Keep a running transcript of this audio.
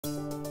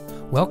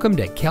Welcome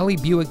to Kelley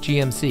Buick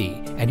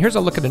GMC, and here's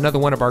a look at another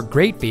one of our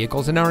great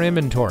vehicles in our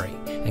inventory,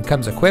 and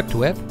comes equipped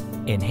with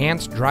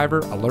Enhanced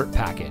Driver Alert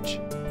Package,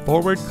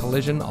 Forward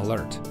Collision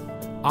Alert,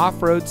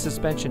 Off-Road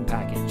Suspension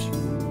Package,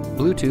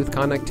 Bluetooth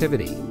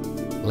Connectivity,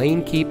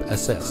 Lane Keep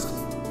Assist,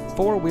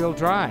 4-Wheel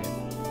Drive,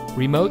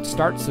 Remote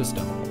Start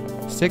System,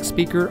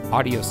 6-Speaker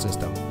Audio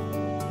System,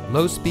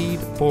 Low Speed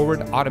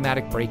Forward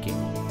Automatic Braking,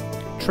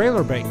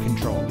 Trailer Brake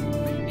Control,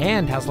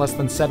 and has less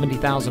than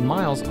 70,000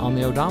 miles on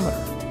the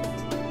odometer.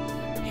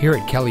 Here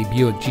at Kelley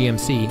Buick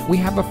GMC, we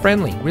have a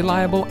friendly,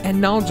 reliable,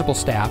 and knowledgeable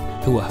staff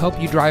who will help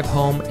you drive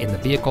home in the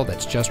vehicle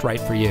that's just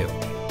right for you.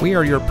 We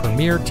are your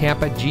premier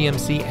Tampa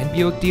GMC and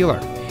Buick dealer,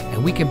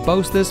 and we can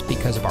boast this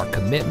because of our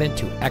commitment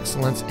to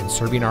excellence in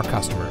serving our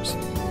customers.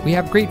 We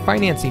have great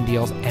financing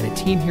deals and a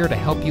team here to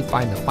help you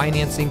find the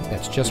financing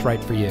that's just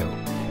right for you.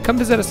 Come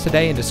visit us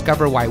today and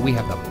discover why we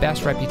have the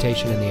best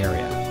reputation in the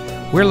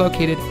area. We're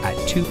located at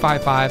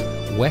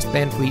 255 West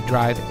Van Fleet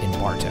Drive in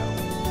Bartow.